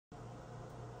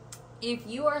If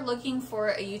you are looking for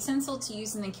a utensil to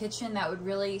use in the kitchen that would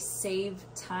really save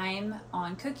time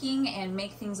on cooking and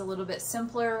make things a little bit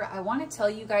simpler, I want to tell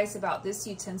you guys about this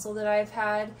utensil that I've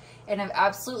had, and I've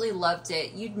absolutely loved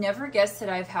it. You'd never guess that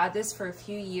I've had this for a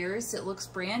few years. It looks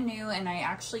brand new and I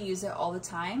actually use it all the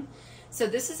time. So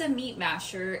this is a meat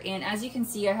masher, and as you can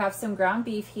see, I have some ground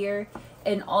beef here,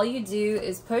 and all you do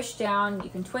is push down.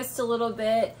 You can twist a little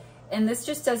bit, and this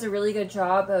just does a really good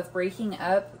job of breaking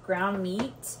up ground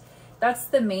meat. That's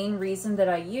the main reason that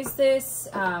I use this.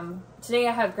 Today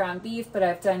I have ground beef, but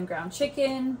I've done ground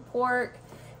chicken, pork,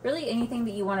 really anything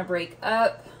that you want to break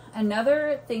up.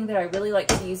 Another thing that I really like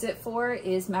to use it for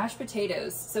is mashed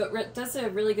potatoes. So it does a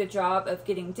really good job of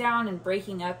getting down and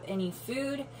breaking up any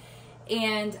food.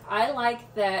 And I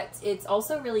like that it's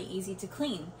also really easy to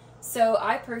clean. So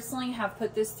I personally have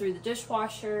put this through the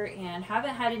dishwasher and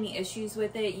haven't had any issues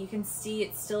with it. You can see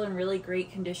it's still in really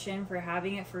great condition for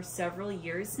having it for several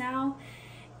years now.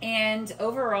 And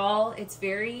overall, it's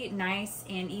very nice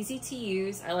and easy to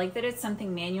use. I like that it's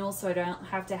something manual, so I don't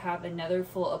have to have another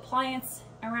full appliance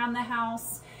around the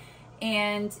house.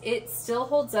 And it still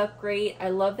holds up great. I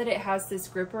love that it has this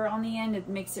gripper on the end. It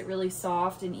makes it really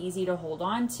soft and easy to hold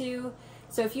on to.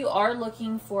 So if you are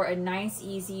looking for a nice,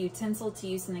 easy utensil to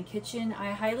use in the kitchen,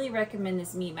 I highly recommend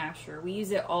this meat masher. We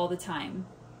use it all the time.